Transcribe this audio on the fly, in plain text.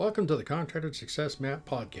Welcome to the Contractor Success Map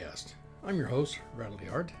podcast. I'm your host, Bradley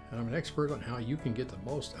Hart, and I'm an expert on how you can get the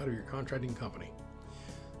most out of your contracting company.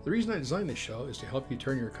 The reason I designed this show is to help you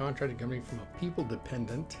turn your contracting company from a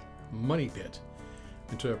people-dependent money pit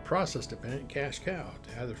into a process-dependent cash cow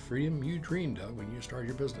to have the freedom you dreamed of when you started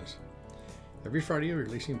your business. Every Friday, we're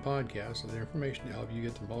releasing podcasts with information to help you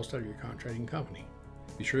get the most out of your contracting company.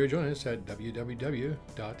 Be sure to join us at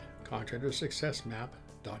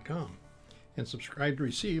www.contractorsuccessmap.com. and subscribe to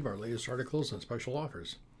receive our latest articles and special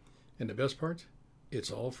offers. And the best part,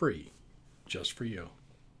 it's all free, just for you.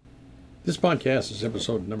 This podcast is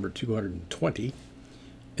episode number 220,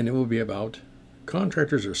 and it will be about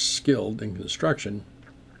contractors are skilled in construction,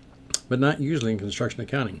 but not usually in construction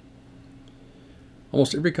accounting.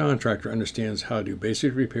 Almost every contractor understands how to do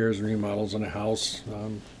basic repairs and remodels on a house,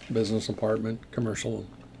 business, apartment, commercial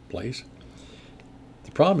place.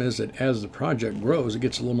 The problem is that as the project grows, it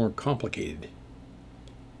gets a little more complicated.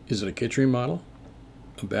 Is it a kitchen remodel,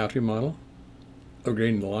 a bath remodel,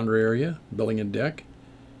 upgrading the laundry area, building a deck,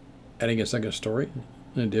 adding a second story,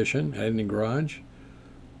 an addition, adding a garage,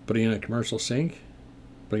 putting in a commercial sink,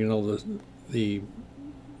 putting in all the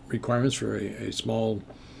requirements for a small,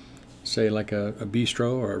 say like a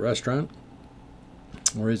bistro or a restaurant?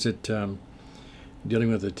 Or is it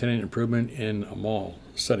dealing with a tenant improvement in a mall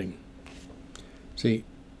setting? See,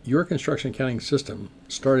 your construction accounting system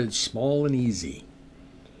started small and easy.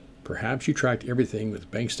 Perhaps you tracked everything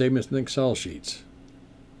with bank statements and Excel sheets.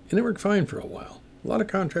 And it worked fine for a while. A lot of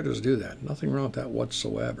contractors do that. Nothing wrong with that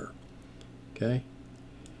whatsoever. Okay?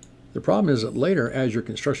 The problem is that later, as your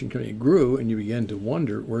construction company grew and you began to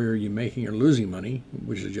wonder where are you making or losing money,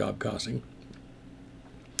 which is job costing,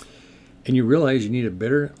 and you realize you need a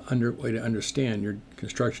better way to understand your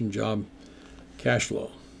construction job cash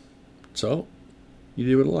flow. So, you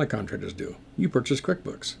did what a lot of contractors do. You purchased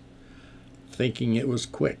QuickBooks, thinking it was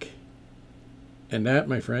quick. And that,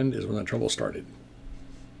 my friend, is when the trouble started.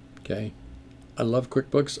 Okay? I love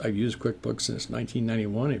QuickBooks. I've used QuickBooks since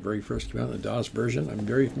 1991. It very first came out in the DOS version. I'm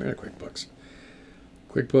very familiar with QuickBooks.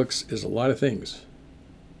 QuickBooks is a lot of things.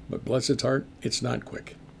 But bless its heart, it's not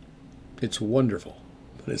quick. It's wonderful,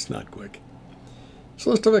 but it's not quick. So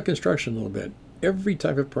let's talk about construction a little bit. Every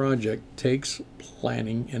type of project takes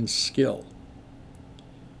planning and skill.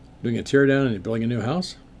 Doing a teardown and building a new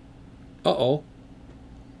house? Uh-oh.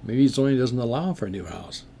 Maybe zoning doesn't allow for a new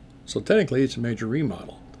house. So technically it's a major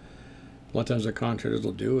remodel. A lot of times what contractors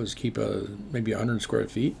will do is keep maybe 100 square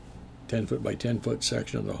feet, 10 foot by 10 foot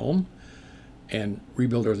section of the home, and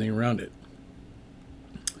rebuild everything around it.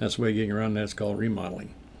 That's the way of getting around that. It's called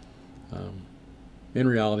remodeling. In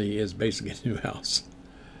reality, it's basically a new house.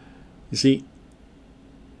 You see,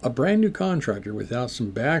 a brand new contractor without some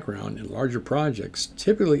background in larger projects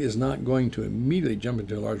typically is not going to immediately jump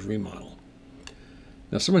into a large remodel.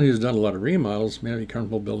 Now, someone who's done a lot of remodels may not be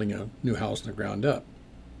comfortable building a new house from the ground up.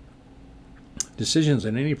 Decisions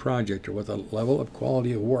in any project are with a level of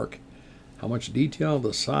quality of work, how much detail,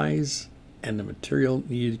 the size, and the material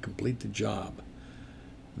needed to complete the job.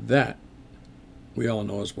 That, we all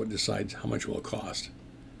know, is what decides how much it will cost.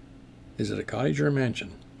 Is it a cottage or a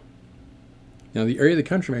mansion? Now, the area of the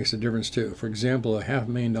country makes a difference too. For example, a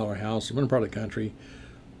 $500,000 house in one part of the country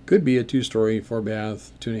could be a 2-story,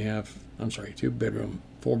 4-bath, 2-bedroom,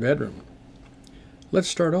 4-bedroom. Let's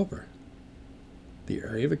start over. The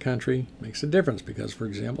area of the country makes a difference because, for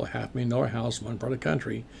example, a $500,000 house in one part of the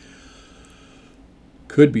country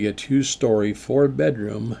could be a 2-story,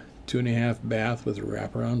 4-bedroom, 2.5-bath with a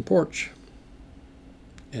wraparound porch.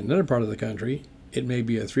 In another part of the country, it may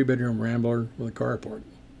be a 3-bedroom rambler with a carport,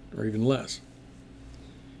 or even less.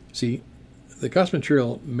 See, the cost of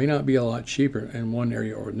material may not be a lot cheaper in one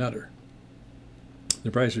area or another.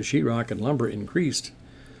 The price of sheetrock and lumber increased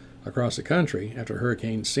across the country after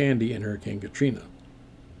Hurricane Sandy and Hurricane Katrina.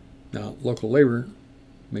 Now, local labor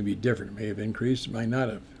may be different. It may have increased, it might not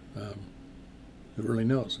have. Who really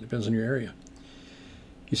knows? It depends on your area.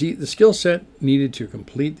 You see, the skill set needed to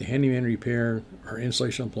complete the handyman repair or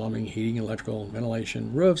installation of plumbing, heating, electrical,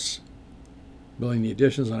 ventilation, roofs, building the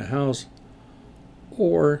additions on a house,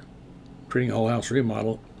 or creating a whole house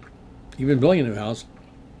remodel, even building a new house,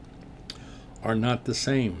 are not the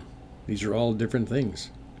same. These are all different things.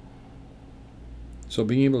 So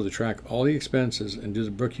being able to track all the expenses and do the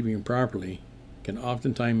bookkeeping properly can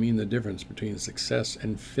oftentimes mean the difference between success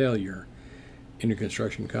and failure in your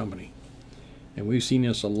construction company. And we've seen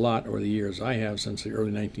this a lot over the years. I have since the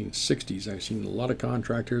early 1960s. I've seen a lot of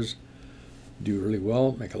contractors do really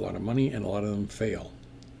well, make a lot of money, and a lot of them fail.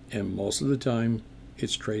 And most of the time,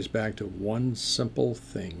 it's traced back to one simple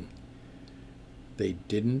thing. They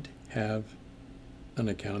didn't have an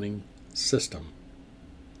accounting system.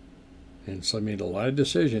 And so I made a lot of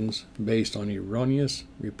decisions based on erroneous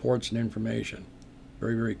reports and information.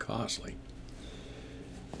 Very, very costly.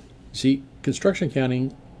 See, construction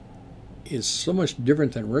accounting is so much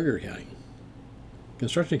different than regular accounting.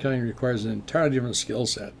 Construction accounting requires an entirely different skill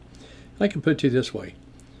set. And I can put it to you this way.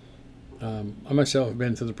 I myself have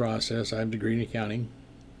been through the process. I have a degree in accounting,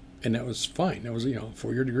 and that was fine. That was, a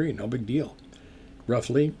 4-year degree, no big deal.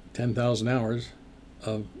 Roughly 10,000 hours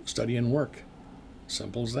of study and work.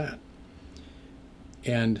 Simple as that.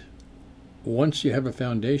 And once you have a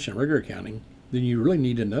foundation in regular accounting, then you really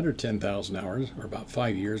need another 10,000 hours, or about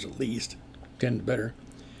 5 years at least, 10 better,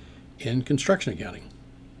 in construction accounting.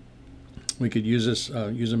 We could use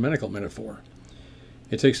a medical metaphor.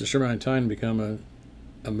 It takes a certain amount of time to become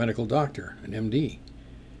a medical doctor, an MD.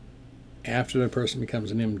 After the person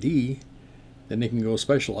becomes an MD, then they can go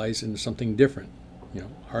specialize in something different.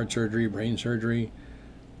 Heart surgery, brain surgery,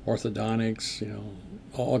 orthodontics,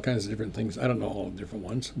 all kinds of different things. I don't know all the different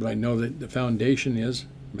ones, but I know that the foundation is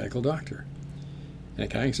medical doctor. And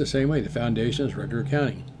accounting's the same way. The foundation is regular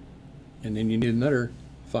accounting. And then you need another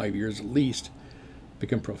 5 years at least to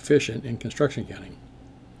become proficient in construction accounting.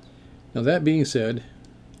 Now, that being said,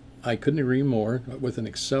 I couldn't agree more. With an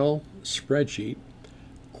Excel spreadsheet,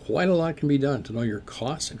 quite a lot can be done to know your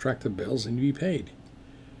costs and track the bills and to be paid.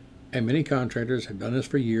 And many contractors have done this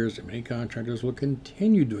for years, and many contractors will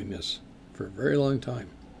continue doing this for a very long time.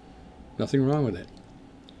 Nothing wrong with it.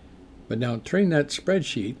 But now, turning that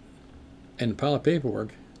spreadsheet and the pile of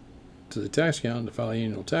paperwork to the tax accountant to file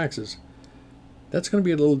annual taxes, that's going to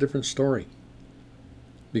be a little different story.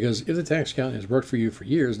 Because if the tax accountant has worked for you for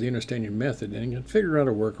years, they understand your method and can figure out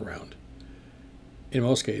a workaround. In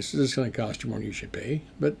most cases, it's going to cost you more than you should pay,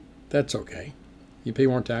 but that's okay. You pay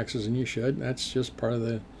more taxes than you should. That's just part of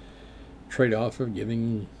the trade-off of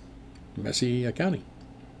giving messy accounting.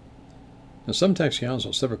 Now, some tax accountants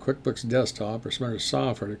will set up a QuickBooks Desktop or some other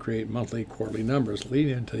software to create monthly, quarterly numbers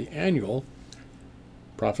leading into the annual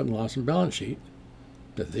profit and loss and balance sheet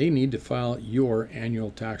that they need to file your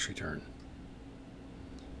annual tax return.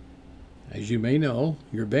 As you may know,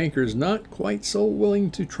 your banker is not quite so willing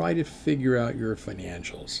to try to figure out your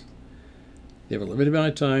financials. They have a limited amount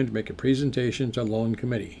of time to make a presentation to a loan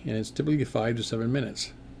committee, and it's typically 5 to 7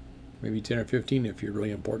 minutes, maybe 10 or 15 if you're a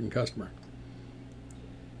really important customer.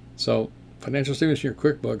 So, financial statements in your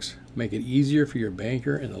QuickBooks make it easier for your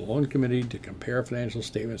banker and the loan committee to compare financial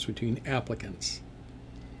statements between applicants.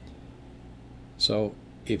 So,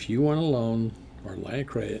 if you want a loan or line of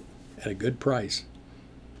credit at a good price,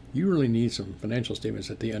 you really need some financial statements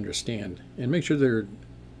that they understand, and make sure they're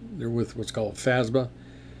with what's called FASB,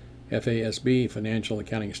 FASB, Financial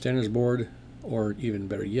Accounting Standards Board, or even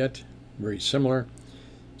better yet, very similar,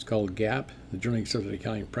 it's called GAAP, the Generally Accepted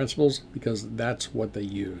Accounting Principles, because that's what they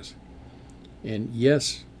use. And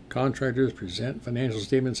yes, contractors present financial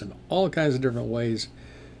statements in all kinds of different ways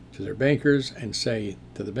to their bankers and say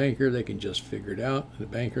to the banker they can just figure it out. The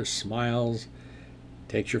banker smiles,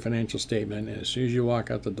 takes your financial statement, and as soon as you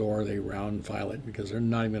walk out the door, they round file it because they're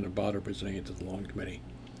not even going to bother presenting it to the loan committee.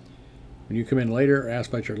 When you come in later or ask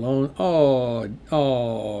about your loan,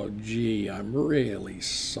 gee, I'm really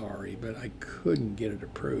sorry, but I couldn't get it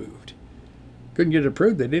approved. Couldn't get it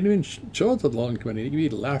approved. They didn't even show it to the loan committee. You'd be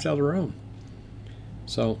laughed out of the room.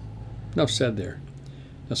 So, enough said there.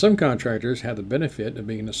 Now, some contractors have the benefit of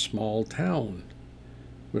being in a small town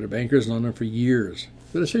where the bankers known them for years.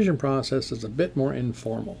 The decision process is a bit more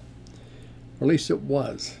informal, or at least it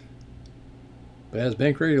was. But as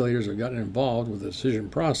bank regulators have gotten involved with the decision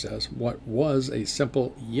process, what was a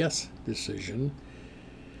simple yes decision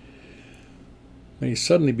may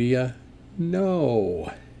suddenly be a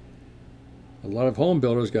no. A lot of home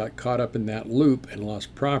builders got caught up in that loop and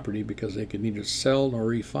lost property because they could neither sell nor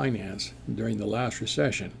refinance during the last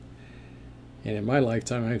recession. And in my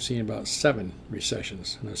lifetime, I've seen about 7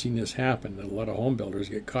 recessions. And I've seen this happen. A lot of home builders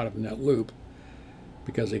get caught up in that loop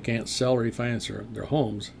because they can't sell or refinance their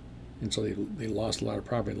homes. And so they lost a lot of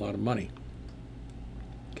property and a lot of money.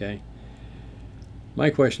 Okay?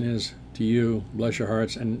 My question is to you, bless your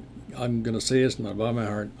hearts, and I'm going to say this from the bottom of my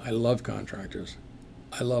heart, I love contractors.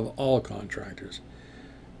 I love all contractors.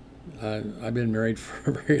 I've been married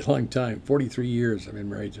for a very long time, 43 years. I've been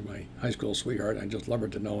married to my high school sweetheart. I just love her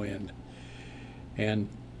to no end. And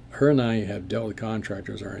her and I have dealt with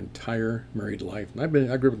contractors our entire married life. And I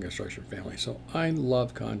grew up in a construction family, so I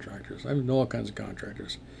love contractors. I know all kinds of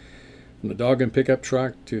contractors. From the dog and pickup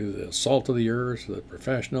truck to the salt of the earth to the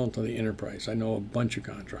professional to the enterprise. I know a bunch of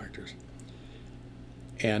contractors.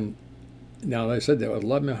 And now that I said that with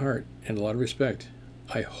love in my heart and a lot of respect,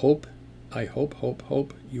 I hope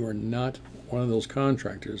you are not one of those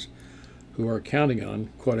contractors who are counting on,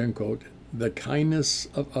 quote unquote, the kindness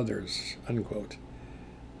of others, unquote.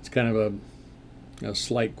 It's kind of a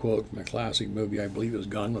slight quote from a classic movie, I believe it was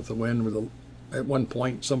Gone with the Wind, where at one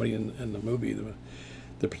point somebody in the movie,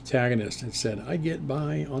 the protagonist had said, I get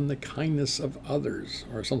by on the kindness of others,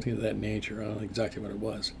 or something of that nature. I don't know exactly what it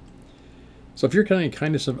was. So if you're counting the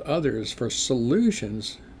kindness of others for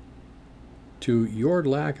solutions to your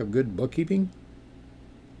lack of good bookkeeping,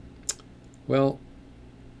 well,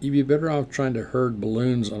 you'd be better off trying to herd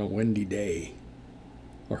balloons on a windy day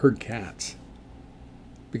or herd cats.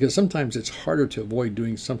 Because sometimes it's harder to avoid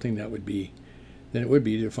doing something than it would be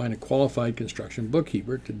to find a qualified construction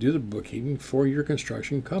bookkeeper to do the bookkeeping for your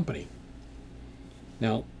construction company.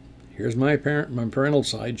 Now, here's my parental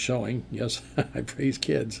side showing, yes, I've raised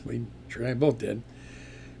kids. Sure I both did.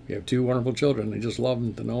 We have 2 wonderful children. I just love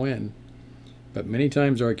them to no end. But many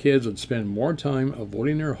times our kids would spend more time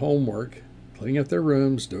avoiding their homework, cleaning up their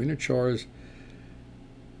rooms, doing their chores,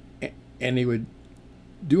 and they would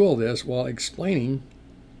do all this while explaining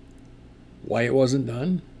why it wasn't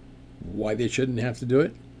done, why they shouldn't have to do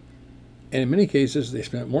it. And in many cases, they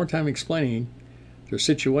spent more time explaining their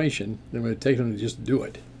situation than it would take them to just do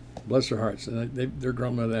it. Bless their hearts. And they're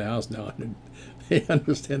grown out of that house now, and they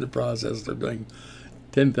understand the process. They're doing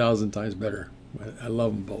 10,000 times better. I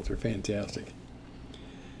love them both. They're fantastic.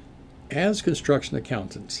 As construction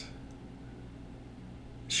accountants,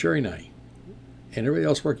 Sherry and I, and everybody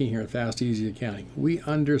else working here at Fast Easy Accounting, we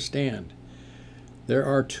understand there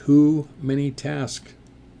are too many tasks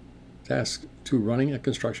to running a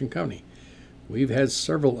construction company. We've had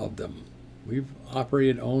several of them. We've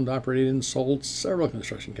owned, operated, and sold several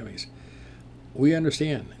construction companies. We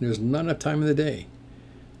understand there's not enough time in the day.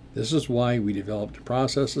 This is why we developed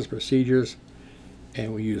processes, procedures,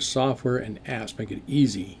 and we use software and apps to make it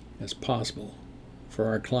easy as possible for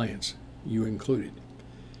our clients, you included.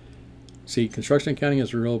 See, construction accounting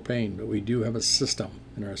is a real pain, but we do have a system,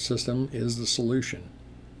 and our system is the solution.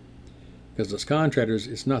 Because as contractors,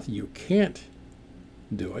 it's not that you can't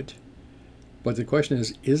do it, but the question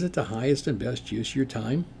is it the highest and best use of your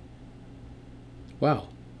time? Wow.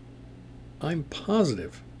 I'm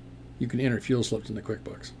positive you can enter fuel slips in the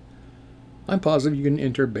QuickBooks. I'm positive you can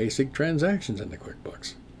enter basic transactions in the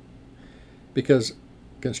QuickBooks. Because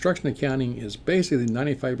construction accounting is basically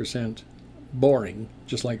 95% boring,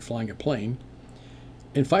 just like flying a plane,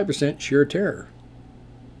 and 5% sheer terror.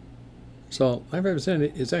 So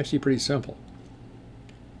 95% is actually pretty simple.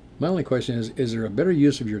 My only question is there a better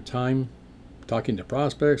use of your time talking to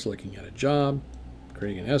prospects, looking at a job,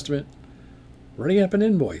 creating an estimate, writing up an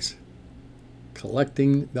invoice,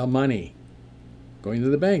 collecting the money, going to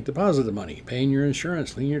the bank, deposit the money, paying your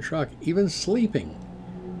insurance, cleaning your truck, even sleeping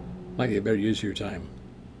might be a better use of your time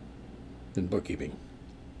than bookkeeping.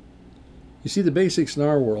 You see, the basics in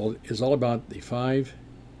our world is all about the 5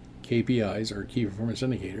 KPIs, or key performance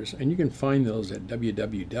indicators, and you can find those at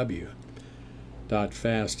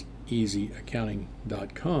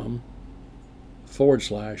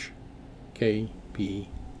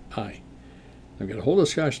www.fasteasyaccounting.com/KPI. I've got a whole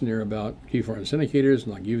discussion there about key performance indicators,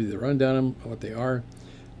 and I'll give you the rundown of what they are.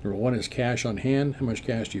 Number 1 is cash on hand. How much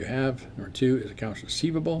cash do you have? Number 2 is accounts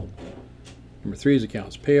receivable. Number 3 is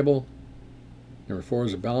accounts payable. Number 4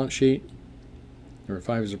 is a balance sheet. Number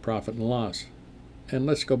 5 is a profit and loss. And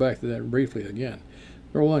let's go back to that briefly again.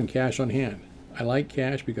 Number 1, cash on hand. I like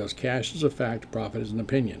cash because cash is a fact, profit is an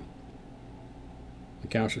opinion.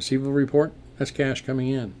 Accounts receivable report, that's cash coming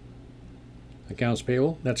in. Accounts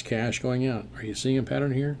payable, that's cash going out. Are you seeing a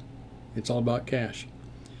pattern here? It's all about cash.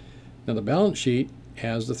 Now the balance sheet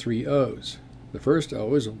has the 3 O's. The first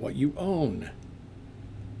O is what you own.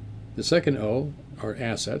 The second O are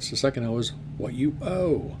assets. The second O is what you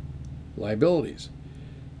owe, liabilities.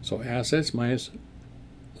 So assets minus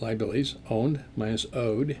liabilities, owned minus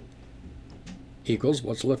owed, equals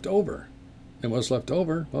what's left over. And what's left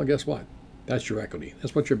over, well, guess what? That's your equity.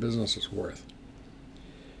 That's what your business is worth.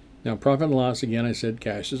 Now, profit and loss, again, I said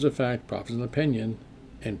cash is a fact, profit is an opinion,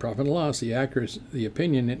 and profit and loss, the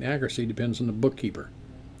opinion and accuracy depends on the bookkeeper.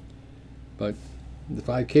 But the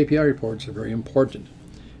 5 KPI reports are very important.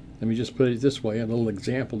 Let me just put it this way, a little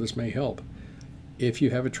example, this may help. If you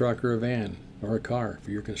have a truck or a van or a car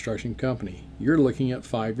for your construction company, you're looking at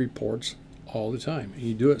 5 reports all the time. And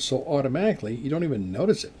you do it so automatically, you don't even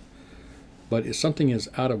notice it. But if something is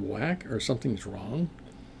out of whack or something's wrong,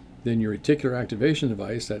 then your reticular activation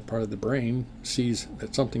device, that part of the brain, sees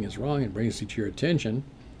that something is wrong and brings it to your attention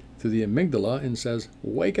through the amygdala and says,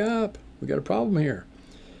 wake up, we got a problem here.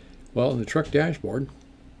 Well, in the truck dashboard,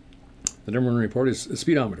 the number 1 report is the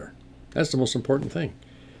speedometer. That's the most important thing.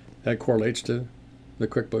 That correlates to the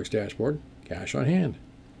QuickBooks dashboard, cash on hand.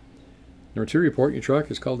 Number 2 report in your truck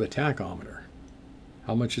is called the tachometer.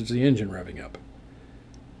 How much is the engine revving up?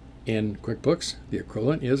 In QuickBooks, the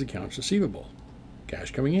equivalent is accounts receivable,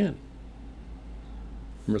 cash coming in.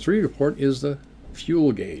 Number 3 report is the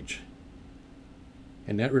fuel gauge,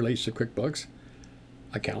 and that relates to QuickBooks,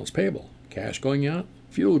 accounts payable, cash going out,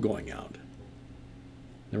 fuel going out.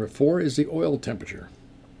 Number 4 is the oil temperature.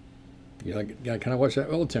 You got to kind of watch that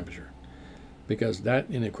oil temperature, because that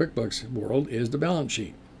in the QuickBooks world is the balance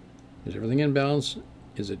sheet. Is everything in balance?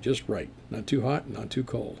 Is it just right? Not too hot, not too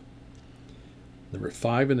cold. Number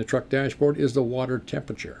 5 in the truck dashboard is the water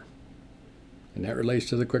temperature, and that relates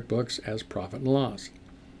to the QuickBooks as profit and loss.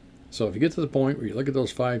 So if you get to the point where you look at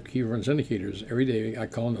those 5 key performance indicators every day, I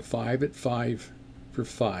call them the 5 at 5 for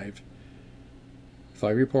 5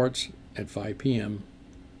 reports at 5 p.m.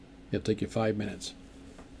 It'll take you 5 minutes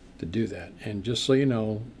to do that. And just so you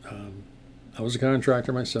know, I was a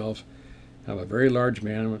contractor myself. I'm a very large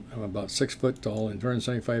man. I'm about 6 foot tall and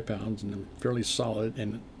 275 pounds, and I'm fairly solid,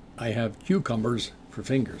 and I have cucumbers for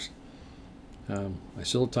fingers. I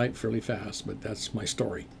still type fairly fast, but that's my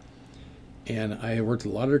story. And I have worked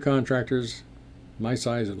with a lot of other contractors my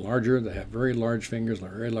size and larger that have very large fingers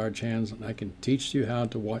and very large hands, and I can teach you how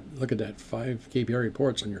to look at that 5 KPI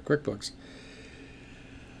reports on your QuickBooks.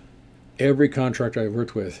 Every contractor I've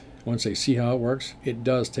worked with, once they see how it works, it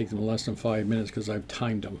does take them less than 5 minutes because I've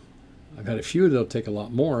timed them. I've had a few that'll take a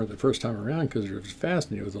lot more the first time around because they're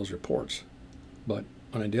fascinated with those reports. But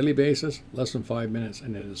on a daily basis, less than 5 minutes,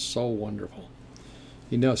 and it is so wonderful.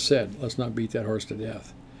 Enough said. Let's not beat that horse to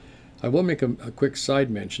death. I will make a quick side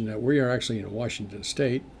mention that we are actually in Washington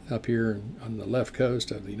State, up here on the left coast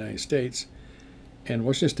of the United States. And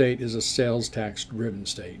Washington State is a sales tax driven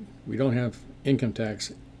state. We don't have income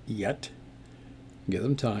tax yet. Give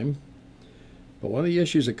them time. But one of the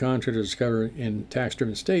issues that contractors discover in tax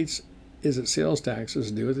driven states is that sales tax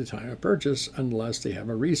is due at the time of purchase unless they have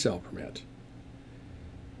a resale permit.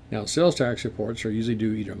 Now, sales tax reports are usually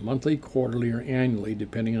due either monthly, quarterly, or annually,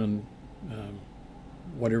 depending on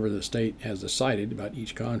whatever the state has decided about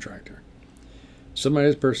each contractor. Some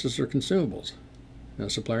items purchased are consumables. Now,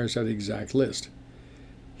 suppliers have the exact list.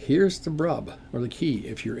 Here's the rub, or the key,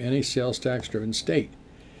 if you're in a sales tax-driven state.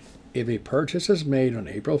 If a purchase is made on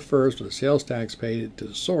April 1st with sales tax paid to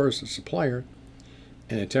the source, the supplier,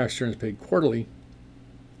 and a tax return is paid quarterly,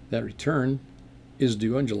 that return is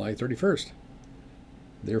due on July 31st.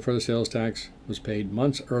 Therefore, the sales tax was paid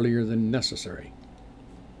months earlier than necessary.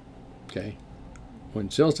 Okay? When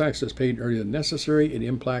sales tax is paid earlier than necessary, it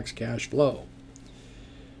impacts cash flow.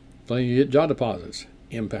 Failing to get job deposits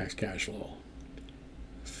impacts cash flow.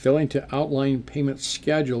 Failing to outline payment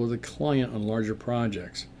schedule with a client on larger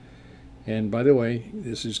projects. And by the way,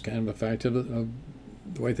 this is kind of a fact of the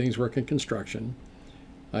way things work in construction.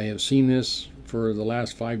 I have seen this for the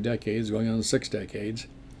last 5 decades, going on 6 decades.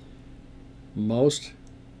 Most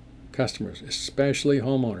customers, especially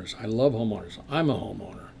homeowners, I love homeowners. I'm a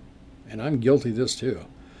homeowner. And I'm guilty of this too.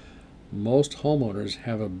 Most homeowners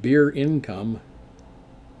have a beer income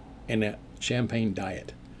and a champagne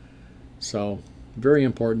diet. So, very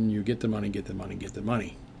important, you get the money, get the money, get the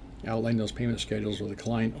money. Outline those payment schedules with a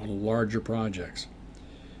client on larger projects.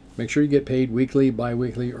 Make sure you get paid weekly,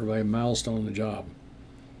 bi-weekly, or by a milestone in the job.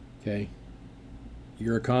 Okay?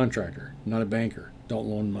 You're a contractor, not a banker. Don't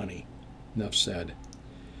loan money. Enough said.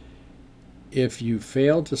 If you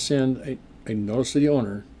fail to send a notice to the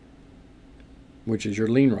owner, which is your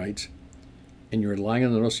lien rights, and you're relying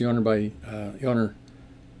on the notice of the owner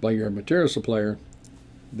by your material supplier,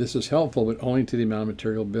 this is helpful, but only to the amount of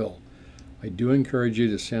material bill. I do encourage you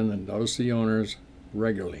to send the notice to the owners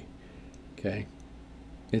regularly. Okay,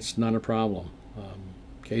 it's not a problem.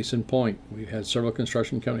 Case in point, we've had several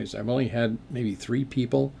construction companies. I've only had maybe 3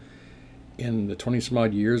 people in the 20 some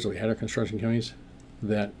odd years that we had our construction companies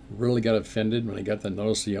that really got offended when they got the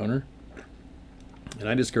notice to the owner. And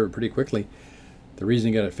I discovered pretty quickly the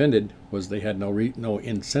reason they got offended was they had no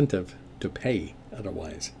incentive to pay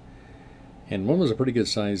otherwise. And one was a pretty good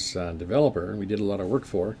sized developer we did a lot of work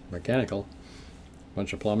for, mechanical, a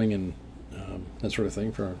bunch of plumbing and that sort of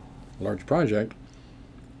thing for a large project.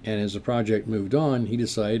 And as the project moved on, he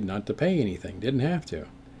decided not to pay anything, didn't have to.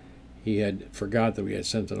 He had forgot that we had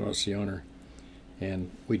sent the notice to the owner, and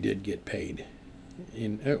we did get paid.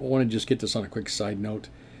 And I want to just get this on a quick side note.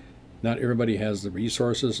 Not everybody has the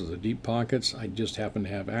resources or the deep pockets. I just happen to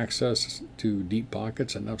have access to deep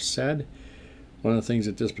pockets, enough said. One of the things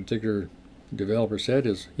that this particular developer said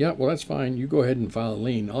is, yeah, well, that's fine. You go ahead and file a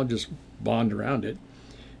lien. I'll just bond around it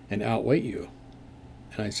and outweigh you.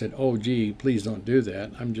 And I said, oh, gee, please don't do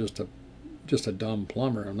that. I'm just a dumb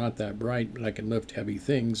plumber. I'm not that bright, but I can lift heavy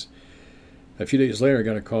things. A few days later, I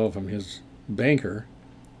got a call from his banker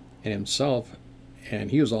and himself,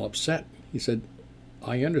 and he was all upset. He said,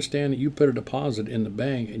 I understand that you put a deposit in the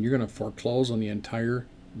bank and you're going to foreclose on the entire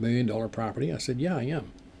 $1 million property. I said, yeah, I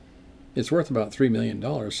am. It's worth about $3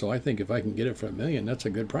 million, so I think if I can get it for $1 million, that's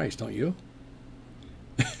a good price, don't you?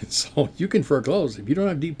 So you can foreclose. If you don't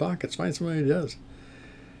have deep pockets, find somebody who does.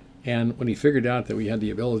 And when he figured out that we had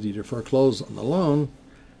the ability to foreclose on the loan,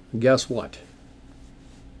 guess what?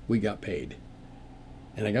 We got paid.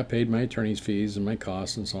 And I got paid my attorney's fees and my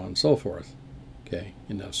costs and so on and so forth. Okay,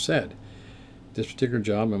 enough said. This particular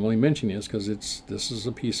job, I'm only mentioning this because this is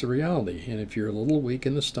a piece of reality. And if you're a little weak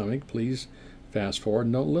in the stomach, please fast forward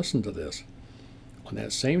and don't listen to this. On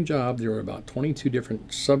that same job, there were about 22 different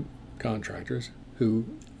subcontractors who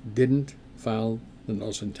didn't file the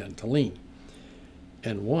notice of intent to lien.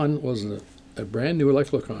 And one was a brand new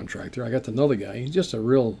electrical contractor. I got to know the guy. He's just a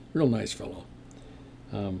real nice fellow.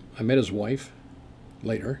 I met his wife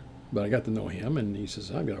later, but I got to know him, and he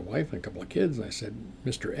says, I've got a wife and a couple of kids. And I said,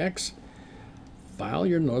 Mr. X, file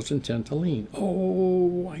your notice of intent to lien.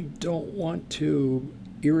 Oh, I don't want to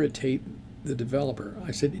irritate the developer.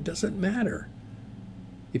 I said, it doesn't matter.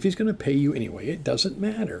 If he's going to pay you anyway, it doesn't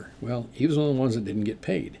matter. Well, he was one of the ones that didn't get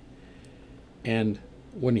paid. And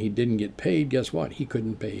when he didn't get paid, guess what? He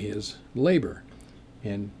couldn't pay his labor.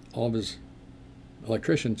 And all of his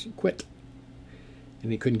electricians quit.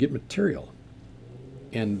 And he couldn't get material.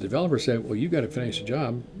 And the developer said, well, you've got to finish the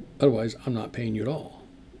job. Otherwise, I'm not paying you at all.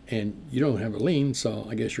 And you don't have a lien, so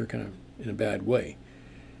I guess you're kind of in a bad way.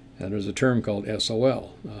 And there's a term called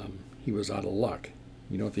SOL. He was out of luck.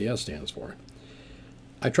 You know what the S stands for.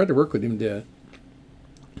 I tried to work with him to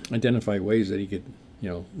identify ways that he could,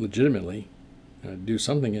 legitimately do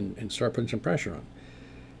something and start putting some pressure on.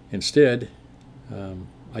 Instead,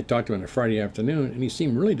 I talked to him on a Friday afternoon, and he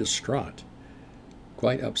seemed really distraught,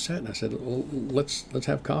 quite upset. And I said, well, let's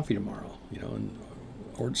have coffee tomorrow, and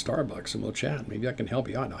or at Starbucks, and we'll chat. Maybe I can help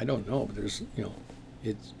you out. I don't know, but there's,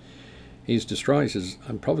 he's distraught. He says,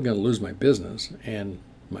 I'm probably going to lose my business and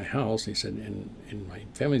my house. He said, and my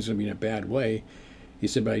family's going to be in a bad way. He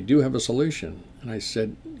said, but I do have a solution. And I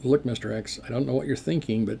said, look, Mr. X, I don't know what you're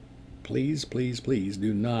thinking, but please, please, please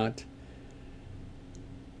do not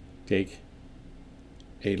take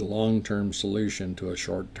a long-term solution to a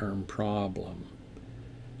short-term problem.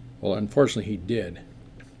 Well, unfortunately, he did.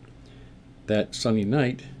 That Sunday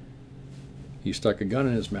night, he stuck a gun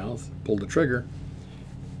in his mouth, pulled the trigger,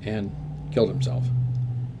 and killed himself.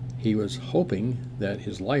 He was hoping that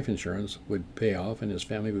his life insurance would pay off and his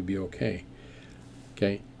family would be okay.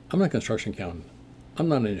 Okay, I'm not a construction accountant. I'm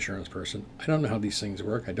not an insurance person. I don't know how these things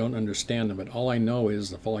work. I don't understand them. But all I know is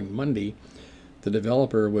the following Monday, the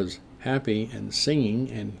developer was happy and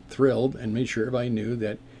singing and thrilled and made sure everybody knew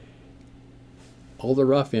that all the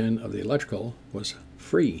rough end of the electrical was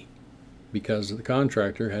free because the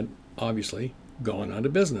contractor had obviously gone out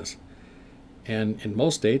of business. And in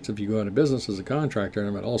most states, if you go out of business as a contractor, and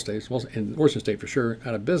I'm at all states, in Washington State for sure,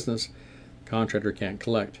 out of business, contractor can't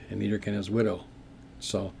collect, and neither can his widow.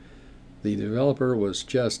 So the developer was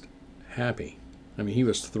just happy. I mean, he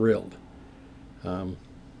was thrilled. To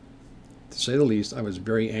say the least, I was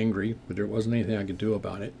very angry, but there wasn't anything I could do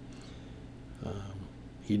about it.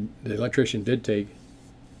 The electrician did take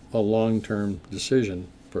a long-term decision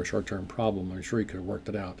for a short-term problem. I'm sure he could have worked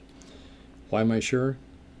it out. Why am I sure?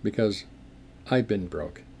 Because I've been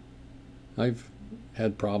broke. I've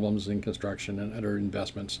had problems in construction and other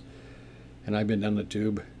investments, and I've been down the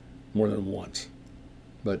tube more than once.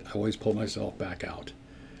 But I always pull myself back out.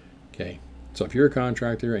 Okay, so if you're a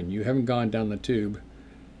contractor and you haven't gone down the tube,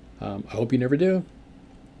 I hope you never do.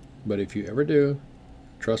 But if you ever do,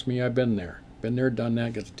 trust me, I've been there. Been there, done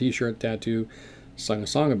that, got the t-shirt, tattoo, sung a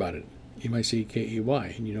song about it.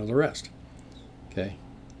 M-I-C-K-E-Y, and you know the rest. Okay,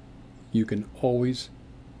 you can always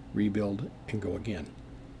rebuild and go again.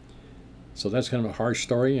 So that's kind of a harsh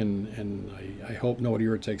story, and I hope nobody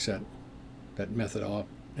ever takes that method off.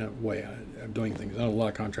 Way of doing things. I know a lot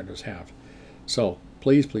of contractors have. So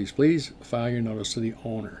please, please, please file your notice to the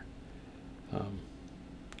owner.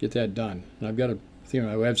 Get that done. And I've got a thing on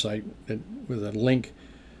my website with a link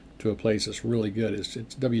to a place that's really good. It's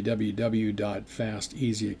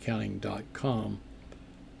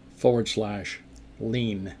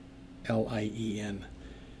www.fasteasyaccounting.com/lien, L-I-E-N.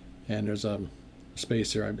 And there's a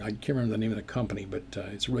space there. I can't remember the name of the company, but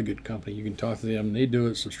it's a really good company. You can talk to them. They do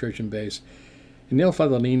it subscription-based. And they'll file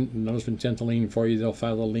the lien, notice of intent to lien for you. They'll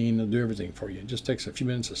file the lien. They'll do everything for you. It just takes a few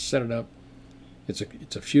minutes to set it up. It's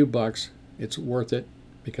a few bucks. It's worth it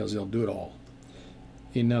because they'll do it all.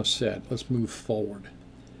 Enough said. Let's move forward.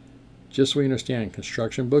 Just so we understand,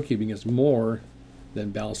 construction bookkeeping is more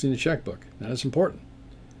then balancing the checkbook. That is important.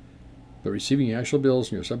 But receiving actual bills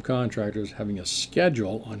from your subcontractors, having a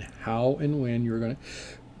schedule on how and when you're going to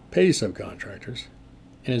pay subcontractors,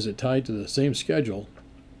 and is it tied to the same schedule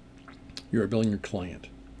you are billing your client?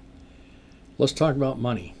 Let's talk about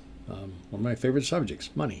money. One of my favorite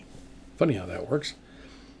subjects, money. Funny how that works.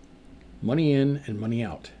 Money in and money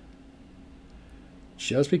out.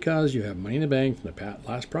 Just because you have money in the bank from the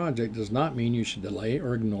last project does not mean you should delay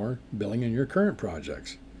or ignore billing in your current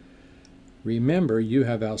projects. Remember, you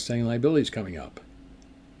have outstanding liabilities coming up.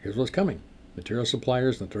 Here's what's coming. Material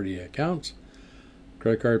suppliers and 30-day accounts,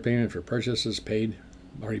 credit card payment for purchases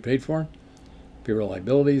already paid for, payroll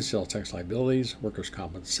liabilities, sales tax liabilities, workers'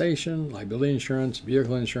 compensation, liability insurance,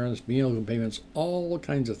 vehicle payments, all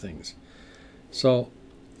kinds of things. So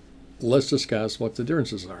let's discuss what the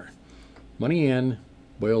differences are. Money in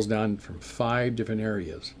boils down from 5 different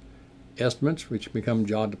areas. Estimates, which become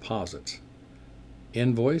job deposits.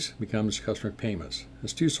 Invoice becomes customer payments.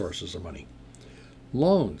 There's 2 sources of money.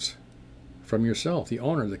 Loans from yourself, the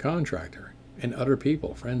owner, the contractor, and other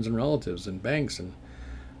people, friends and relatives, and banks and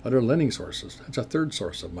other lending sources. That's a 3rd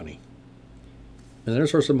source of money. Another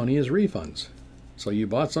source of money is refunds. So you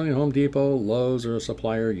bought something at Home Depot, Lowe's, or a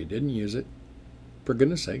supplier, you didn't use it. For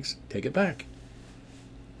goodness sakes, take it back.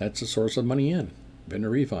 That's a source of money in, vendor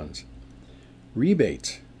refunds.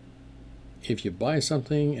 Rebates. If you buy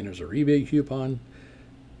something and there's a rebate coupon,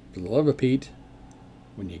 for the love of Pete,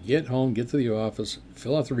 when you get home, get to the office,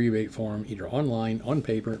 fill out the rebate form, either online, on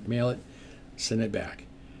paper, mail it, send it back.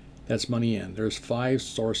 That's money in. There's 5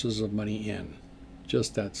 sources of money in.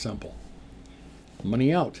 Just that simple.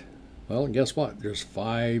 Money out. Well, guess what? There's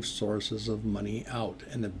 5 sources of money out.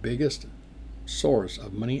 And the biggest source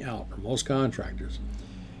of money out for most contractors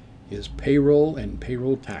is payroll and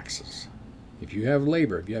payroll taxes. If you have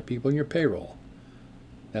labor, if you have people in your payroll,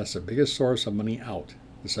 that's the biggest source of money out.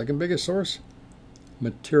 The second biggest source,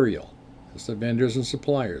 material. That's the vendors and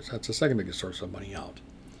suppliers. That's the second biggest source of money out.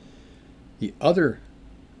 One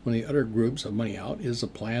of the other groups of money out is the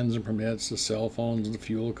plans and permits, the cell phones, the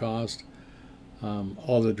fuel cost,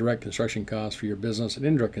 all the direct construction costs for your business and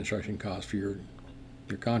indirect construction costs for your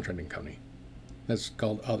contracting company. That's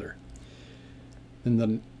called other. And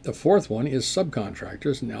then the 4th one is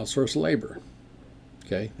subcontractors and outsourced labor.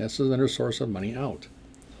 Okay, that's another source of money out.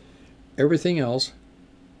 Everything else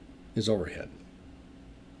is overhead.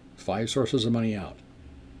 5 sources of money out.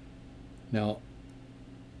 Now,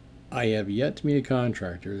 I have yet to meet a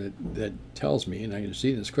contractor that tells me, and I can see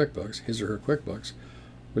it in his QuickBooks, his or her QuickBooks,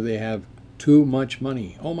 where they have too much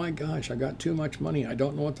money. Oh my gosh, I got too much money. I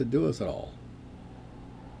don't know what to do with it all.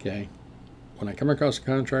 Okay? When I come across a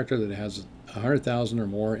contractor that has $100,000 or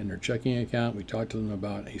more in their checking account, we talk to them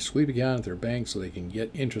about a sweep account at their bank so they can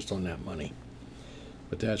get interest on that money.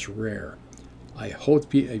 But that's rare. I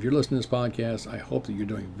hope, if you're listening to this podcast, I hope that you're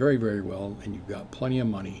doing very, very well and you've got plenty of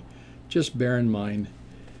money. Just bear in mind,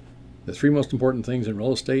 the 3 most important things in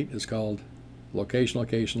real estate is called location,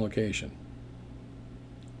 location, location.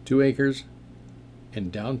 2 acres in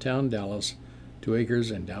downtown Dallas, 2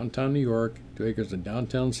 acres in downtown New York, 2 acres in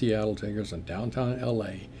downtown Seattle, 2 acres in downtown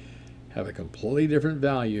LA have a completely different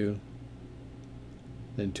value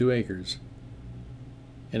than 2 acres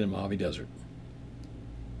in the Mojave Desert.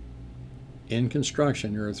 In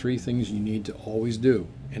construction, there are 3 things you need to always do.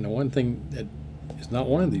 And the one thing that is not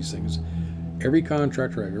one of these things, every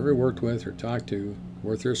contractor I've ever worked with or talked to,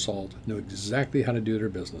 worth their salt, know exactly how to do their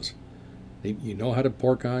business. You know how to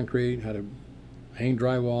pour concrete, how to hang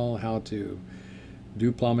drywall, how to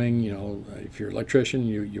do plumbing. You know, if you're an electrician,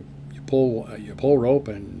 you pull rope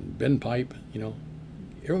and bend pipe. You know,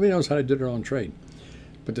 everybody knows how to do their own trade.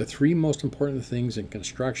 But the 3 most important things in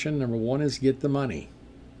construction, number 1 is get the money.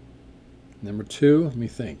 Number 2, let me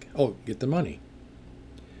think. Oh, get the money.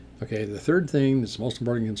 Okay, the 3rd thing that's most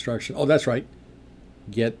important in construction, oh, that's right,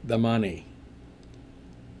 get the money.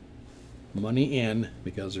 Money in,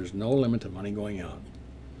 because there's no limit to money going out.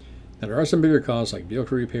 Now, there are some bigger costs like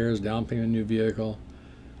vehicle repairs, down payment on a new vehicle,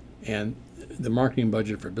 and the marketing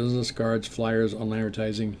budget for business cards, flyers, online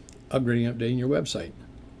advertising, updating your website.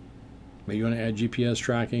 Maybe you want to add GPS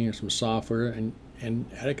tracking or some software and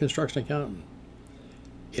add a construction accountant.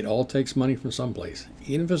 It all takes money from someplace,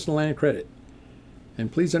 even if it's a line of credit. And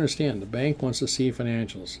please understand, the bank wants to see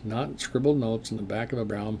financials, not scribbled notes in the back of a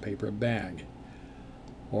brown paper bag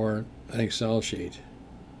or an Excel sheet.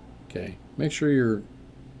 Okay, make sure your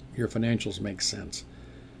financials make sense.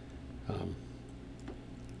 I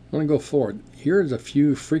want to go forward. Here's a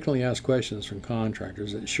few frequently asked questions from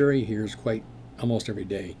contractors that Sherry hears almost every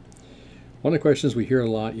day. One of the questions we hear a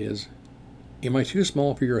lot is, am I too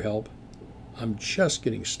small for your help? I'm just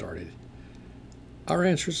getting started. Our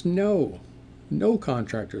answer is no. No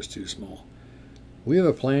contractor is too small. We have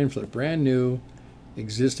a plan for the brand new,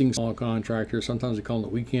 existing small contractors. Sometimes we call them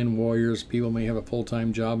the weekend warriors. People may have a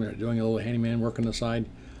full-time job and they're doing a little handyman work on the side.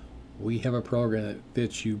 We have a program that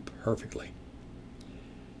fits you perfectly.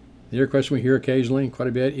 The other question we hear occasionally, quite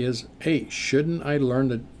a bit, is, hey, shouldn't I learn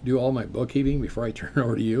to do all my bookkeeping before I turn it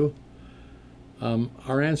over to you?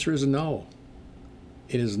 Our answer is no.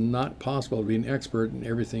 It is not possible to be an expert in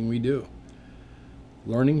everything we do.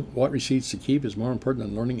 Learning what receipts to keep is more important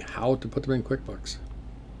than learning how to put them in QuickBooks.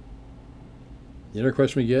 The other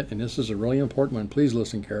question we get, and this is a really important one, please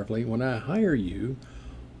listen carefully. When I hire you,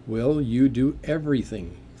 will you do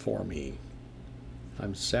everything for me?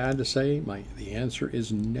 I'm sad to say the answer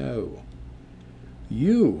is no.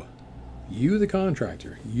 You the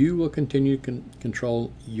contractor, you will continue to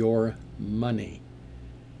control your money.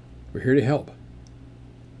 We're here to help.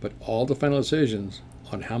 But all the final decisions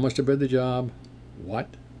on how much to bid the job, what,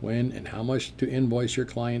 when, and how much to invoice your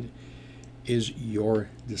client is your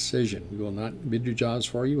decision. We will not bid your jobs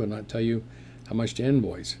for you. We'll not tell you how much to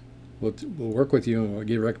invoice. We'll work with you and we'll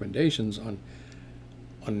give recommendations on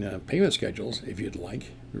payment schedules if you'd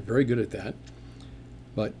like. We're very good at that.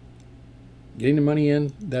 But getting the money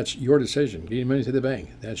in, that's your decision. Getting money to the bank,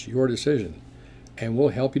 that's your decision. And we'll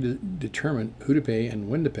help you to determine who to pay and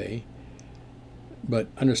when to pay. But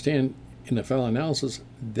understand, in the final analysis,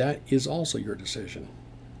 that is also your decision.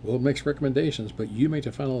 We'll make recommendations, but you make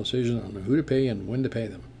the final decision on who to pay and when to pay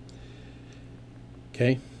them.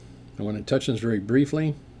 Okay? I want to touch on this very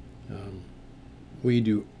briefly. We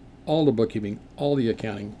do all the bookkeeping, all the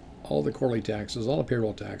accounting, all the quarterly taxes, all the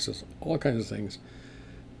payroll taxes, all kinds of things.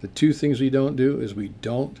 The two things we don't do is we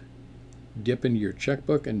don't dip into your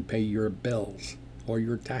checkbook and pay your bills or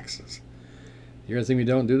your taxes. The other thing we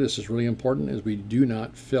don't do, this is really important, is we do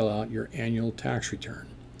not fill out your annual tax return.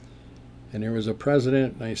 And there was a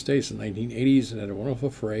president of the United States in the 1980s that had a wonderful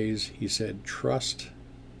phrase. He said, trust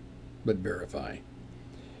but verify.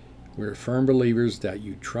 We're firm believers that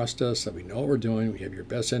you trust us, that we know what we're doing, we have your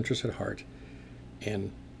best interests at heart.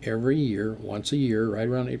 And every year, once a year, right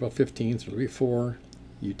around April 15th or before,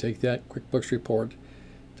 you take that QuickBooks report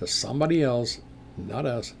to somebody else, not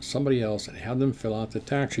us, somebody else, and have them fill out the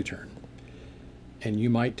tax return. And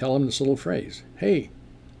you might tell them this little phrase, hey,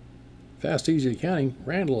 Fast Easy Accounting,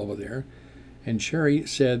 Randall over there, and Sherry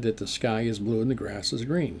said that the sky is blue and the grass is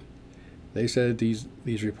green. They said that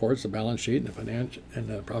these reports, the balance sheet and the financial and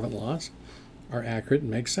the profit and loss, are accurate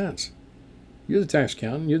and make sense. You're the tax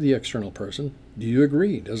accountant, you're the external person. Do you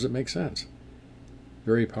agree? Does it make sense?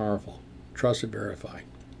 Very powerful. Trust and verify.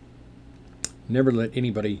 Never let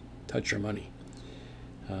anybody touch your money.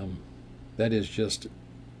 That is just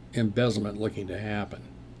embezzlement looking to happen.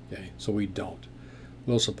 Okay, so we don't.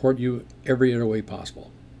 We'll support you every other way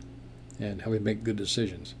possible and help you make good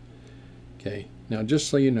decisions. Okay, now just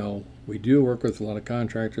so you know, we do work with a lot of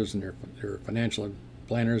contractors and their financial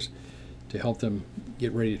planners to help them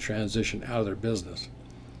get ready to transition out of their business.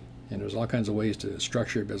 And there's all kinds of ways to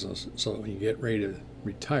structure your business so that when you get ready to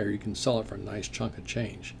retire, you can sell it for a nice chunk of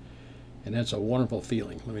change. And that's a wonderful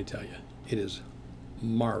feeling, let me tell you. It is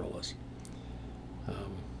marvelous.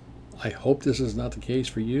 I hope this is not the case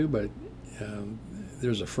for you, but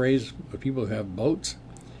there's a phrase for people who have boats,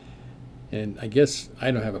 and I guess I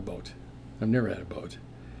don't have a boat. I've never had a boat.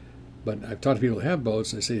 But I've talked to people who have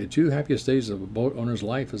boats, and they say the two happiest days of a boat owner's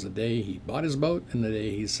life is the day he bought his boat and the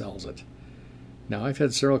day he sells it. Now, I've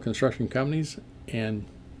had several construction companies, and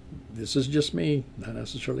this is just me, not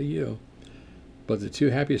necessarily you, but the two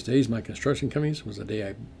happiest days of my construction companies was the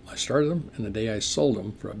day I started them and the day I sold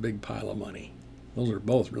them for a big pile of money. Those are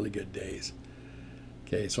both really good days.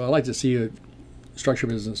 Okay, so I like to see you structure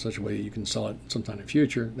business in such a way that you can sell it sometime in the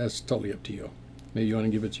future. That's totally up to you. Maybe you want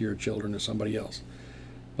to give it to your children or somebody else.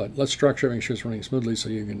 But let's structure it, make sure it's running smoothly so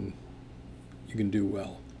you can do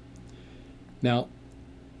well. Now,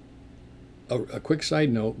 a quick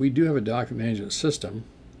side note, we do have a document management system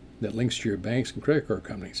that links to your banks and credit card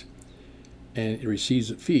companies. And it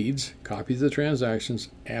feeds copies of the transactions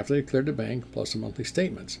after they cleared the bank plus the monthly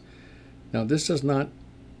statements. Now, this is not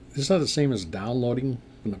the same as downloading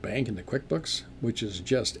from the bank into QuickBooks, which is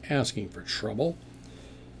just asking for trouble.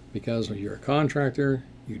 Because when you're a contractor,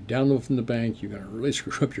 you download from the bank, you're going to really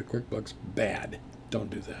screw up your QuickBooks bad. Don't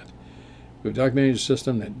do that. We have a document management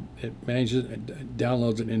system that it manages and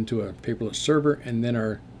downloads it into a paperless server, and then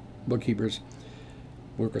our bookkeepers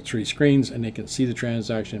work with 3 screens, and they can see the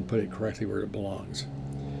transaction and put it correctly where it belongs.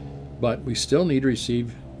 But we still need to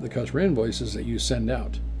receive the customer invoices that you send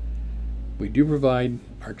out. We do provide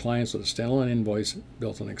our clients with a standalone invoice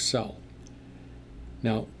built in Excel.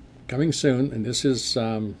 Now, coming soon, and this is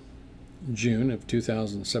June of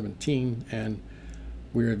 2017, and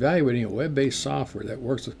we're evaluating a web-based software that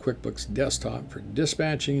works with QuickBooks Desktop for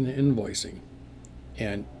dispatching and invoicing.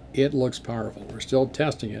 And it looks powerful. We're still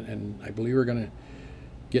testing it, and I believe we're going to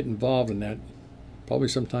get involved in that probably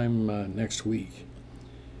sometime next week.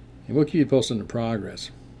 And we'll keep you posted on the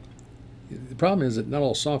progress. The problem is that not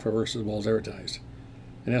all software works as well as advertised.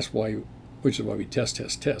 And that's why, which is why we test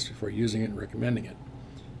before using it and recommending it.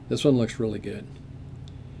 This one looks really good.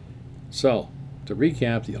 So, to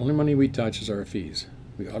recap, the only money we touch is our fees.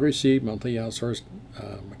 We auto-receive monthly outsourced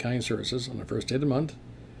accounting services on the first day of the month,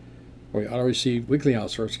 or we auto-receive weekly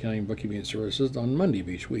outsourced accounting bookkeeping services on Monday of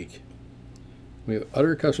each week. We have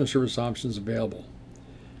other customer service options available.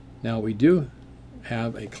 Now, we do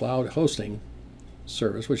have a cloud hosting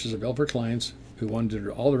service, which is available for clients who want to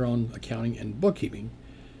do all their own accounting and bookkeeping,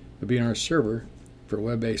 but be on our server for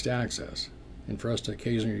web-based access and for us to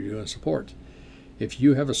occasionally review and support. If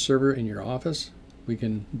you have a server in your office, we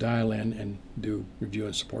can dial in and do review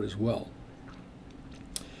and support as well.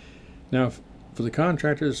 Now, for the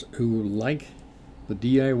contractors who like the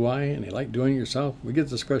DIY and they like doing it yourself, we get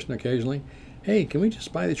this question occasionally. Hey, can we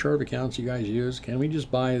just buy the chart of accounts you guys use? Can we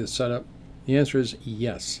just buy the setup? The answer is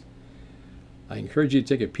yes. I encourage you to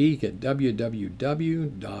take a peek at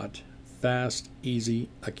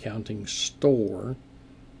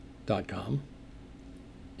www.fasteasyaccountingstore.com,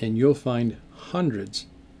 and you'll find hundreds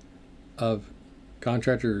of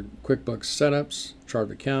contractor QuickBooks setups, chart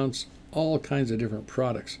of accounts, all kinds of different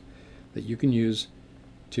products that you can use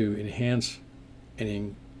to enhance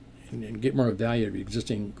and get more value out of your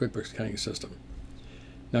existing QuickBooks accounting system.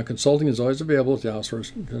 Now, consulting is always available to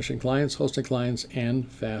outsourcing clients, hosting clients, and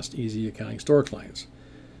Fast Easy Accounting Store clients.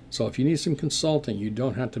 So if you need some consulting, you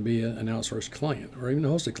don't have to be an outsourced client or even a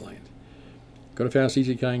hosted client. Go to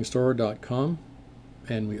fasteasyaccountingstore.com,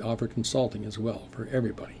 and we offer consulting as well for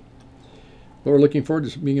everybody. But we're looking forward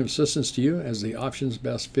to being of assistance to you as the options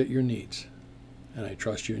best fit your needs. And I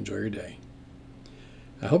trust you enjoy your day.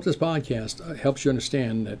 I hope this podcast helps you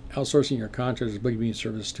understand that outsourcing your contractor's bookkeeping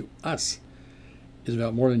service to us is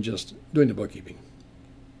about more than just doing the bookkeeping.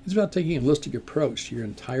 It's about taking a holistic approach to your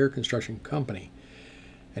entire construction company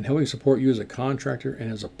and helping support you as a contractor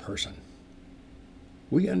and as a person.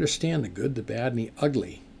 We understand the good, the bad, and the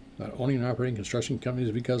ugly about owning and operating construction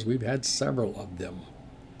companies because we've had several of them.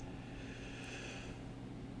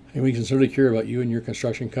 And we sincerely care about you and your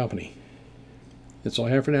construction company. That's all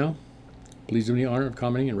I have for now. Please do me the honor of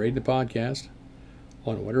commenting and rating the podcast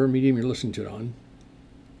on whatever medium you're listening to it on.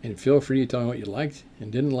 And feel free to tell me what you liked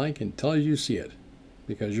and didn't like until you see it,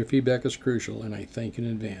 because your feedback is crucial, and I thank you in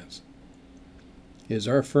advance. It is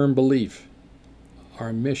our firm belief,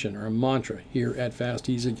 our mission, our mantra here at Fast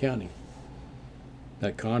Easy Accounting,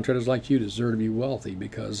 that contractors like you deserve to be wealthy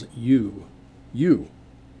because you,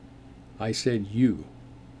 I said you,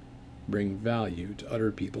 bring value to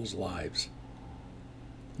other people's lives.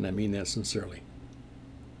 And I mean that sincerely.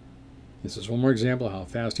 This is one more example of how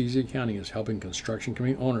Fast Easy Accounting is helping construction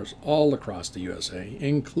company owners all across the USA,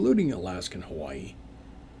 including Alaska and Hawaii,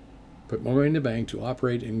 put more money in the bank to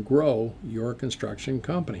operate and grow your construction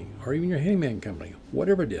company, or even your handyman company,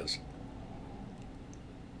 whatever it is.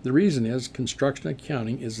 The reason is construction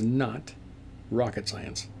accounting is not rocket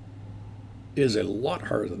science. It is a lot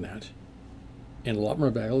harder than that, and a lot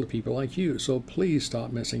more valuable to people like you, so please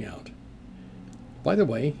stop missing out. By the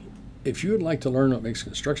way, if you would like to learn what makes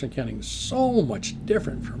construction accounting so much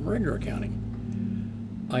different from regular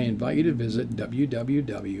accounting, I invite you to visit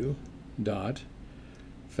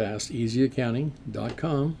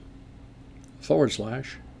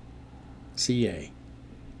www.fasteasyaccounting.com/CA.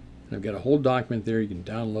 And I've got a whole document there you can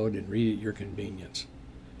download and read at your convenience.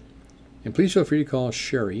 And please feel free to call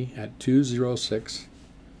Sherry at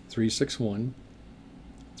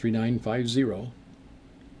 206-361-3950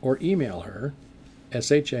 or email her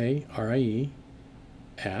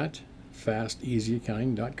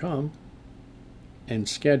sharie@fasteasyaccounting.com and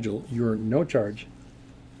schedule your no-charge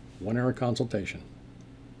 1-hour consultation.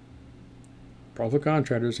 Profitable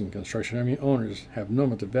contractors and construction company owners have known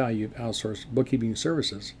about the value of outsourced bookkeeping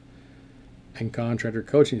services and contractor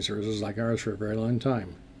coaching services like ours for a very long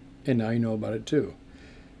time, and now you know about it too.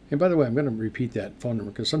 And by the way, I'm going to repeat that phone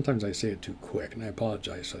number because sometimes I say it too quick, and I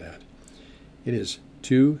apologize for that. It is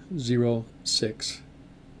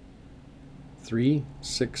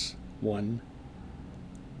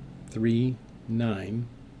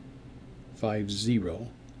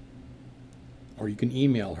or you can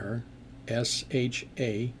email her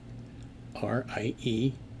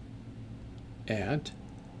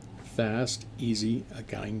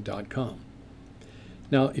sharie@fasteasyaccounting.com.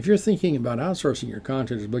 Now, if you're thinking about outsourcing your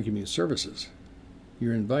contractor's bookkeeping services,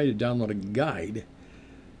 you're invited to download a guide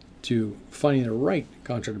to finding the right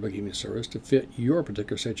contractor bookkeeping service to fit your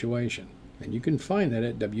particular situation. And you can find that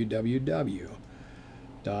at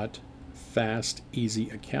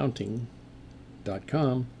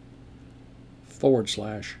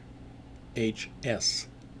www.fasteasyaccounting.com/HS.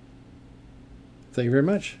 Thank you very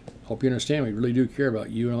much. Hope you understand we really do care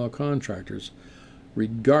about you and all contractors,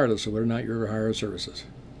 regardless of whether or not you ever hire our services.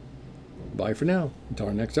 Bye for now. Until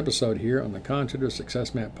our next episode here on the Contractor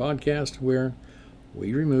Success Map podcast, where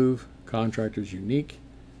we remove contractors' unique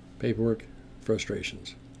paperwork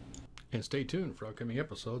frustrations. And stay tuned for upcoming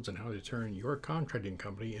episodes on how to turn your contracting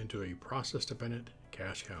company into a process-dependent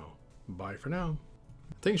cash cow. Bye for now.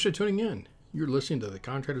 Thanks for tuning in. You're listening to the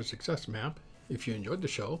Contractor Success Map. If you enjoyed the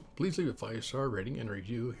show, please leave a 5-star rating and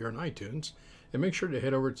review here on iTunes, and make sure to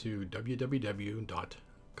head over to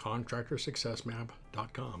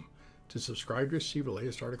www.contractorsuccessmap.com to subscribe to receive the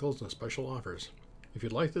latest articles and special offers. If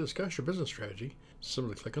you'd like to discuss your business strategy,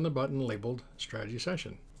 simply click on the button labeled Strategy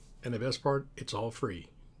Session. And the best part, it's all free,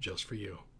 just for you.